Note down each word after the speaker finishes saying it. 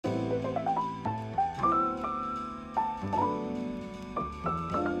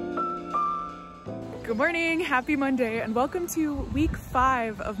Good morning, happy Monday, and welcome to week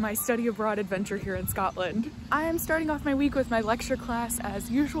 5 of my study abroad adventure here in Scotland. I am starting off my week with my lecture class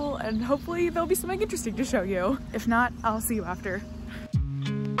as usual, and hopefully there'll be something interesting to show you. If not, I'll see you after.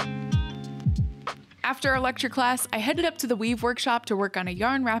 After our lecture class, I headed up to the weave workshop to work on a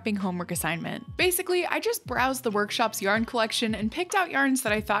yarn wrapping homework assignment. Basically, I just browsed the workshop's yarn collection and picked out yarns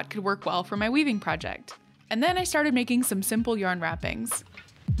that I thought could work well for my weaving project. And then I started making some simple yarn wrappings.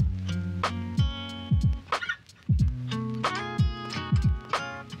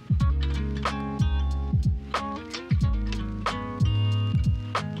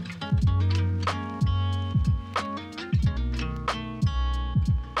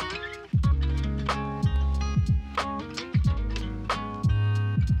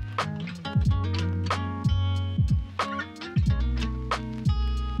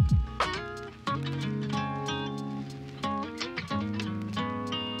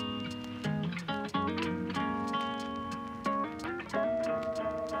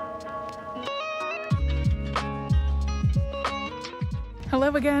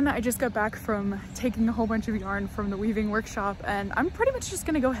 Hello again, I just got back from taking a whole bunch of yarn from the weaving workshop and I'm pretty much just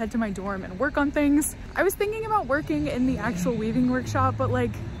gonna go head to my dorm and work on things. I was thinking about working in the actual weaving workshop, but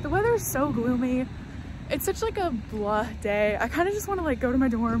like the weather is so gloomy. It's such like a blah day. I kind of just want to like go to my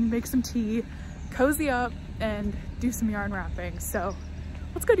dorm, make some tea, cozy up and do some yarn wrapping. So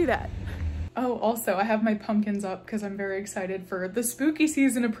let's go do that. Oh, also I have my pumpkins up because I'm very excited for the spooky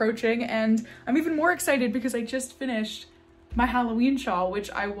season approaching, and I'm even more excited because I just finished my Halloween shawl,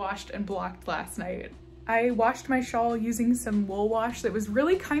 which I washed and blocked last night. I washed my shawl using some wool wash that was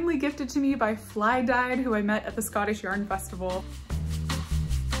really kindly gifted to me by Fly Dyed, who I met at the Scottish Yarn Festival.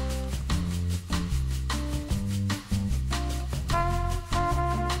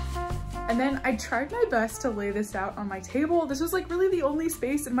 And then I tried my best to lay this out on my table. This was like really the only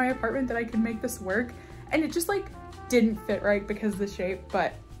space in my apartment that I could make this work, and it just like didn't fit right because of the shape,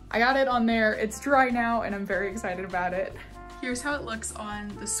 but I got it on there. It's dry now and I'm very excited about it. Here's how it looks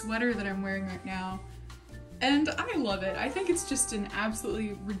on the sweater that I'm wearing right now. And I love it. I think it's just an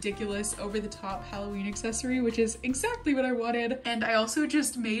absolutely ridiculous over-the-top Halloween accessory, which is exactly what I wanted. And I also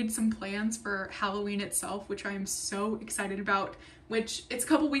just made some plans for Halloween itself, which I am so excited about, which it's a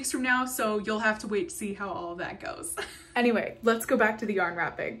couple weeks from now, so you'll have to wait to see how all of that goes. Anyway, let's go back to the yarn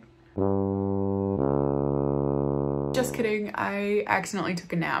wrapping. Just kidding, I accidentally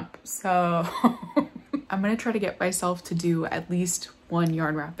took a nap, so I'm gonna try to get myself to do at least one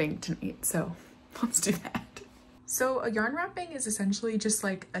yarn wrapping tonight, so let's do that. So a yarn wrapping is essentially just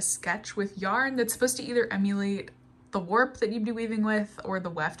like a sketch with yarn that's supposed to either emulate the warp that you'd be weaving with or the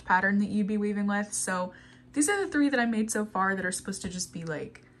weft pattern that you'd be weaving with. So these are the 3 that I made so far that are supposed to just be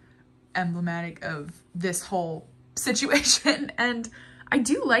like emblematic of this whole situation, and I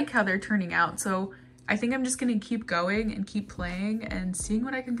do like how they're turning out, so I think I'm just gonna keep going and keep playing and seeing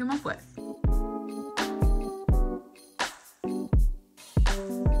what I can come up with.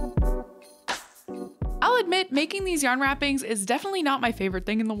 I'll admit, making these yarn wrappings is definitely not my favorite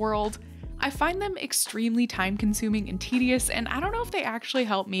thing in the world. I find them extremely time-consuming and tedious, and I don't know if they actually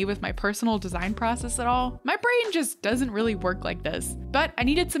help me with my personal design process at all. My brain just doesn't really work like this. But I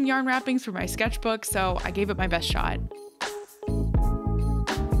needed some yarn wrappings for my sketchbook, so I gave it my best shot.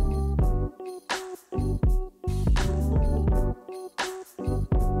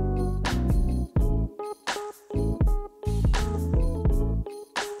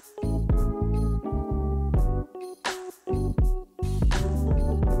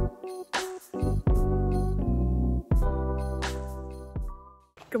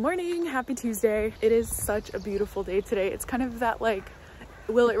 Good morning, happy Tuesday. It is such a beautiful day today. It's kind of that like,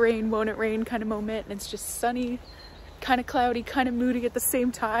 will it rain, won't it rain kind of moment, and it's just sunny, kind of cloudy, kind of moody at the same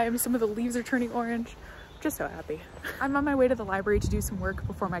time. Some of the leaves are turning orange. I'm just so happy. I'm on my way to the library to do some work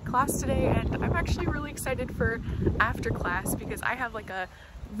before my class today, and I'm actually really excited for after class because I have like a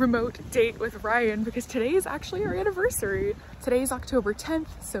remote date with Ryan because today is actually our anniversary. Today is October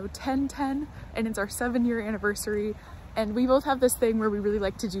 10th, so 10/10, and it's our 7-year anniversary. And we both have this thing where we really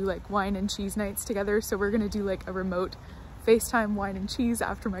like to do like wine and cheese nights together. So we're gonna do like a remote FaceTime wine and cheese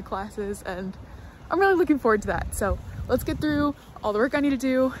after my classes, and I'm really looking forward to that. So let's get through all the work I need to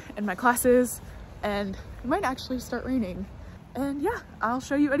do and my classes, and it might actually start raining. And yeah, I'll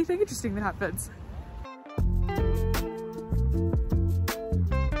show you anything interesting that happens.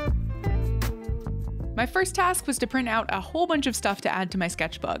 My first task was to print out a whole bunch of stuff to add to my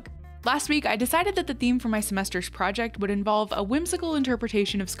sketchbook. Last week, I decided that the theme for my semester's project would involve a whimsical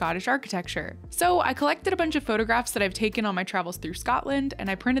interpretation of Scottish architecture. So I collected a bunch of photographs that I've taken on my travels through Scotland, and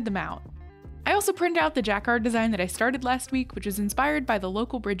I printed them out. I also printed out the jacquard design that I started last week, which is inspired by the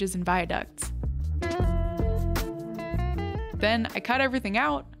local bridges and viaducts. Then I cut everything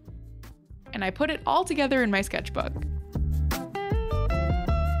out and I put it all together in my sketchbook.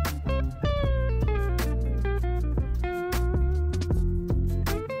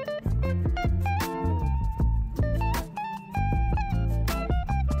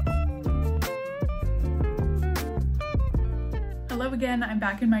 Hello again, I'm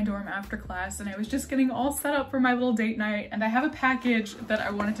back in my dorm after class and I was just getting all set up for my little date night, and I have a package that I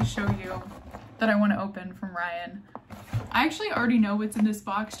wanted to show you that I want to open from Ryan. I actually already know what's in this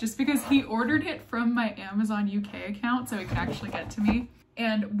box just because he ordered it from my Amazon UK account so it could actually get to me.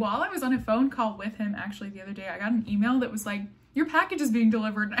 And while I was on a phone call with him actually the other day, I got an email that was like, your package is being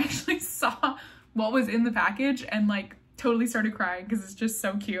delivered, and I actually saw what was in the package and like totally started crying because it's just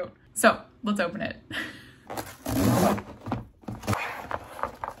so cute. So let's open it.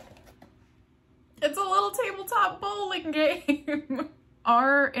 It's a little tabletop bowling game.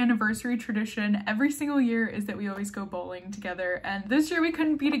 Our anniversary tradition every single year is that we always go bowling together, and this year we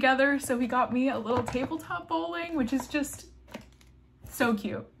couldn't be together, so he got me a little tabletop bowling, which is just so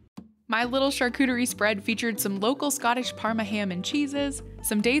cute. My little charcuterie spread featured some local Scottish Parma ham and cheeses,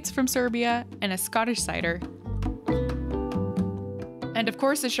 some dates from Serbia, and a Scottish cider. And of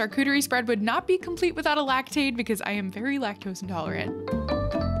course, the charcuterie spread would not be complete without a lactate because I am very lactose intolerant.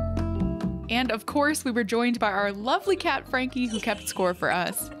 And of course, we were joined by our lovely cat, Frankie, who kept score for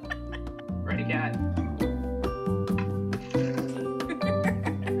us. Ready, cat?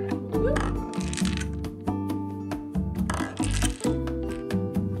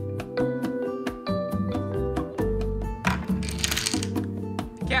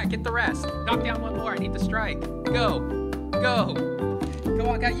 Cat, get the rest. Knock down one more. I need the strike. Go. Go. Come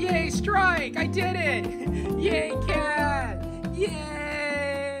on, cat. Yay, strike! I did it! Yay, cat! Yay!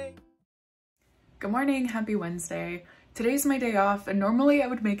 Good morning, happy Wednesday. Today's my day off, and normally I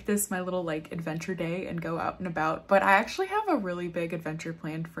would make this my little like adventure day and go out and about, but I actually have a really big adventure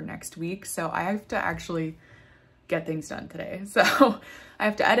planned for next week, so I have to actually get things done today. So I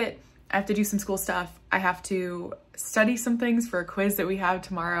have to edit, I have to do some school stuff, I have to study some things for a quiz that we have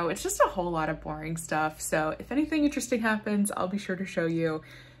tomorrow. It's just a whole lot of boring stuff, so if anything interesting happens, I'll be sure to show you,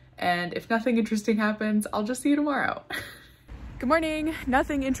 and if nothing interesting happens, I'll just see you tomorrow. Good morning.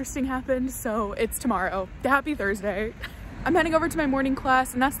 Nothing interesting happened, so it's tomorrow. Happy Thursday. I'm heading over to my morning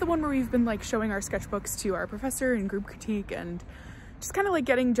class, and that's the one where we've been like showing our sketchbooks to our professor and group critique and just kind of like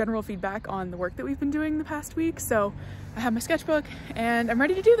getting general feedback on the work that we've been doing the past week. So I have my sketchbook and I'm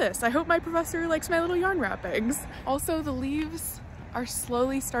ready to do this. I hope my professor likes my little yarn wrappings. Also, the leaves are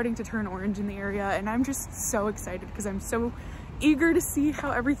slowly starting to turn orange in the area, and I'm just so excited because I'm so eager to see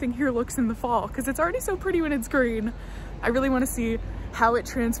how everything here looks in the fall because it's already so pretty when it's green. I really want to see how it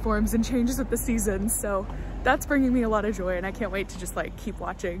transforms and changes with the seasons, so that's bringing me a lot of joy, and I can't wait to just like keep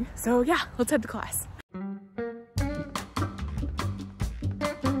watching. So yeah, let's head to class.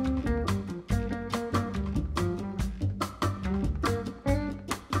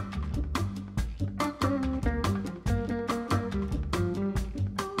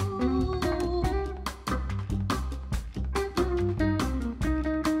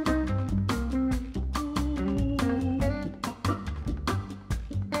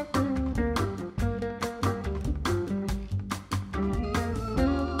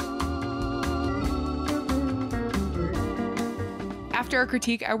 After our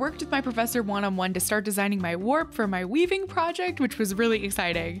critique, I worked with my professor one-on-one to start designing my warp for my weaving project, which was really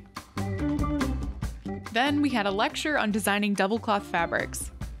exciting. Then we had a lecture on designing double cloth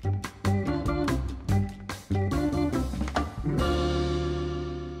fabrics.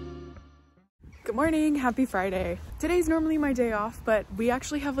 Good morning, happy Friday. Today's normally my day off, but we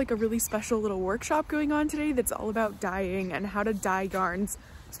actually have like a really special little workshop going on today that's all about dyeing and how to dye yarns,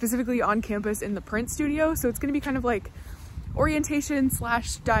 specifically on campus in the print studio. So it's gonna be kind of like orientation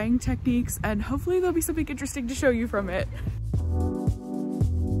 / dyeing techniques, and hopefully there'll be something interesting to show you from it.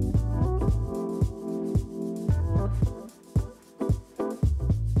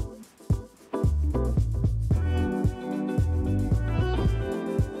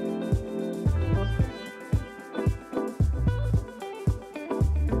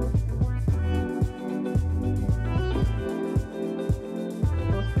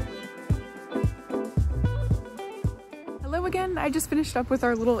 Again, I just finished up with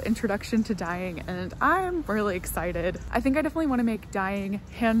our little introduction to dyeing, and I'm really excited. I think I definitely want to make dyeing,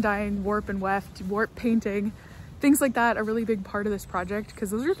 hand dyeing, warp and weft, warp painting, things like that a really big part of this project,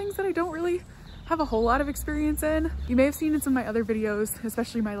 because those are things that I don't really have a whole lot of experience in. You may have seen in some of my other videos,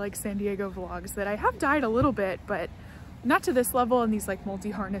 especially my like San Diego vlogs, that I have dyed a little bit, but not to this level in these like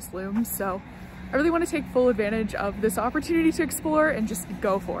multi-harness looms. So I really want to take full advantage of this opportunity to explore and just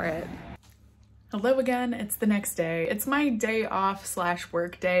go for it. Hello again, it's the next day. It's my day off slash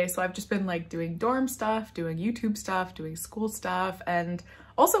work day, so I've just been like doing dorm stuff, doing YouTube stuff, doing school stuff, and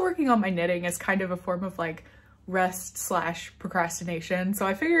also working on my knitting as kind of a form of like rest slash procrastination. So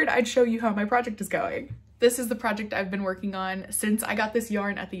I figured I'd show you how my project is going. This is the project I've been working on since I got this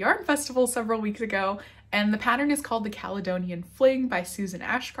yarn at the yarn festival several weeks ago, and the pattern is called the Caledonian Fling by Susan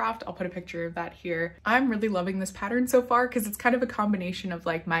Ashcroft. I'll put a picture of that here. I'm really loving this pattern so far because it's kind of a combination of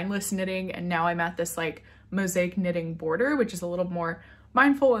like mindless knitting, and now I'm at this like mosaic knitting border, which is a little more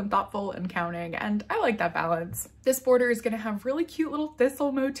mindful and thoughtful and counting, and I like that balance. This border is going to have really cute little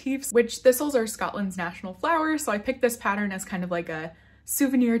thistle motifs, which thistles are Scotland's national flower, so I picked this pattern as kind of like a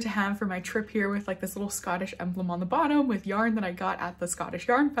souvenir to have for my trip here, with like this little Scottish emblem on the bottom with yarn that I got at the Scottish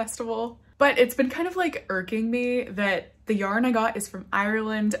Yarn Festival. But it's been kind of like irking me that the yarn I got is from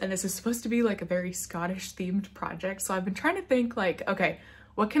Ireland and this is supposed to be like a very Scottish themed project. So I've been trying to think like, okay,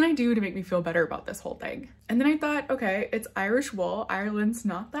 what can I do to make me feel better about this whole thing? And then I thought, okay, it's Irish wool. Ireland's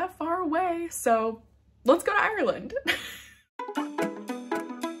not that far away, so let's go to Ireland.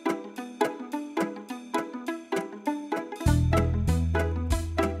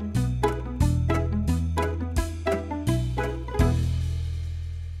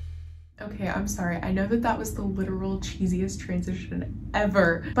 Okay, I'm sorry. I know that that was the literal cheesiest transition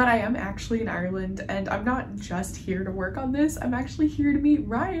ever, but I am actually in Ireland and I'm not just here to work on this. I'm actually here to meet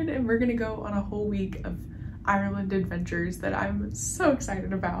Ryan and we're gonna go on a whole week of Ireland adventures that I'm so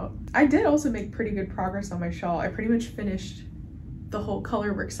excited about. I did also make pretty good progress on my shawl. I pretty much finished the whole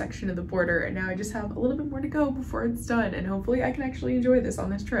color work section of the border and now I just have a little bit more to go before it's done, and hopefully I can actually enjoy this on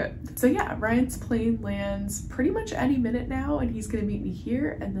this trip. So yeah, Ryan's plane lands pretty much any minute now and he's gonna meet me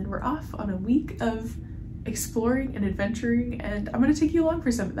here, and then we're off on a week of exploring and adventuring, and I'm gonna take you along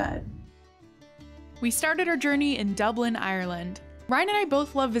for some of that. We started our journey in Dublin, Ireland. Ryan and I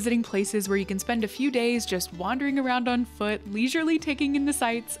both love visiting places where you can spend a few days just wandering around on foot, leisurely taking in the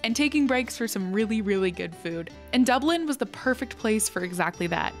sights, and taking breaks for some really, really good food. And Dublin was the perfect place for exactly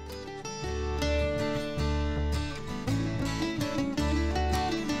that.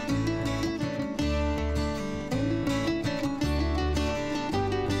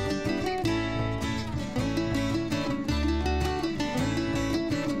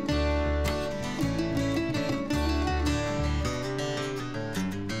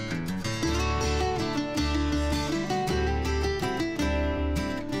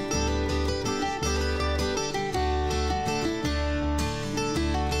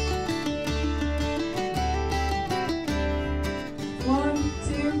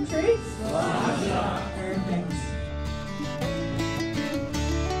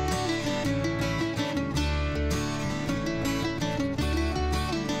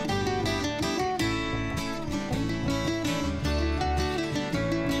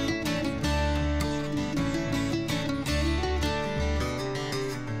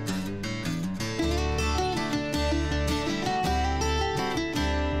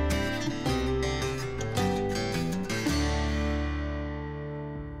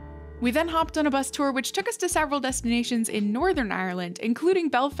 We then hopped on a bus tour which took us to several destinations in Northern Ireland, including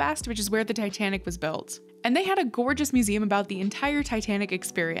Belfast, which is where the Titanic was built. And they had a gorgeous museum about the entire Titanic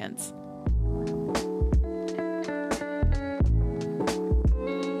experience.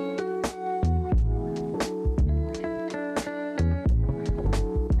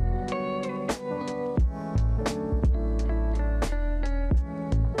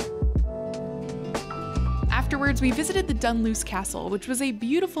 Afterwards, we visited the Dunluce Castle, which was a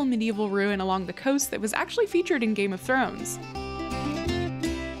beautiful medieval ruin along the coast that was actually featured in Game of Thrones.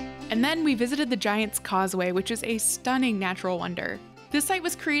 And then we visited the Giant's Causeway, which is a stunning natural wonder. This site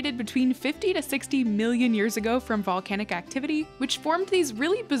was created between 50 to 60 million years ago from volcanic activity, which formed these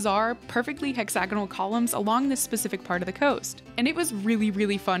really bizarre, perfectly hexagonal columns along this specific part of the coast. And it was really,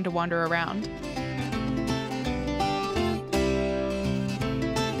 really fun to wander around.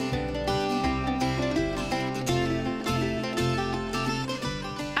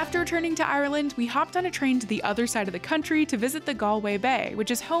 After returning to Ireland, we hopped on a train to the other side of the country to visit the Galway Bay, which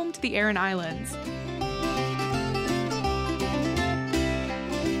is home to the Aran Islands.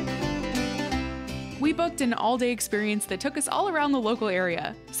 We booked an all-day experience that took us all around the local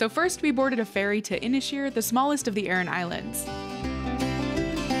area. So first we boarded a ferry to Inisheer, the smallest of the Aran Islands.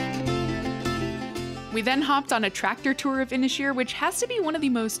 We then hopped on a tractor tour of Inisheer, which has to be one of the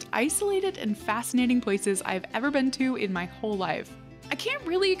most isolated and fascinating places I've ever been to in my whole life. I can't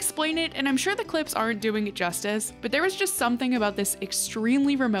really explain it, and I'm sure the clips aren't doing it justice, but there was just something about this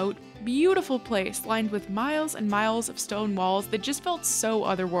extremely remote, beautiful place lined with miles and miles of stone walls that just felt so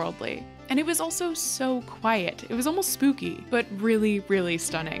otherworldly. And it was also so quiet. It was almost spooky, but really, really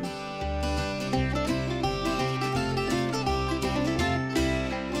stunning.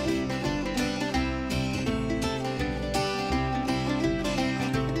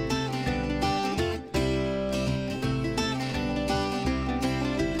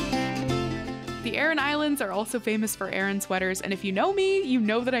 Islands are also famous for Aran sweaters, and if you know me, you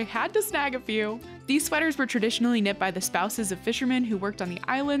know that I had to snag a few. These sweaters were traditionally knit by the spouses of fishermen who worked on the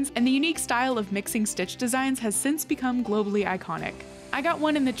islands, and the unique style of mixing stitch designs has since become globally iconic. I got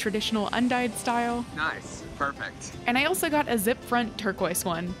one in the traditional undyed style. Nice, perfect. And I also got a zip front turquoise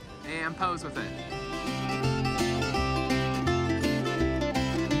one. And pose with it.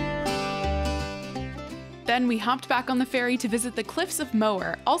 Then we hopped back on the ferry to visit the Cliffs of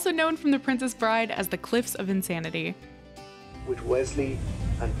Moher, also known from The Princess Bride as the Cliffs of Insanity. With Wesley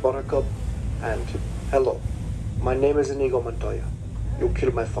and Buttercup and hello, my name is Inigo Montoya. You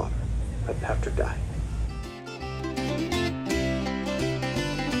killed my father. I have to die.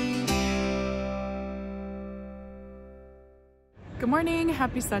 Good morning,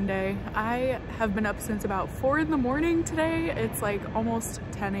 happy Sunday. I have been up since about 4 in the morning today. It's like almost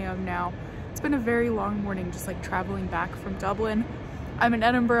 10 a.m. now. It's been a very long morning, just like traveling back from Dublin. I'm in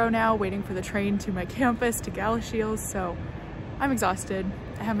Edinburgh now, waiting for the train to my campus to Galashiels, so I'm exhausted.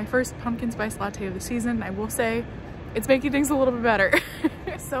 I had my first pumpkin spice latte of the season. I will say it's making things a little bit better.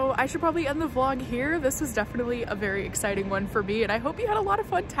 So I should probably end the vlog here. This was definitely a very exciting one for me, and I hope you had a lot of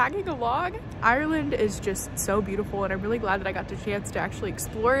fun tagging along. Ireland is just so beautiful, and I'm really glad that I got the chance to actually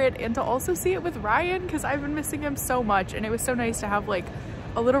explore it and to also see it with Ryan, because I've been missing him so much, and it was so nice to have like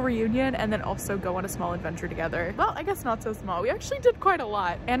a little reunion and then also go on a small adventure together. Well, I guess not so small. We actually did quite a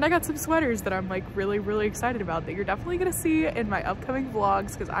lot. And I got some sweaters that I'm like really excited about that you're definitely gonna see in my upcoming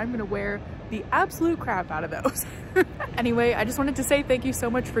vlogs, because I'm gonna wear the absolute crap out of those. Anyway, I just wanted to say thank you so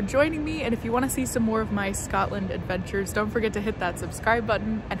much for joining me, and if you want to see some more of my Scotland adventures, don't forget to hit that subscribe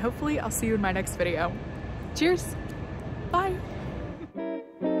button, and hopefully I'll see you in my next video. Cheers! Bye!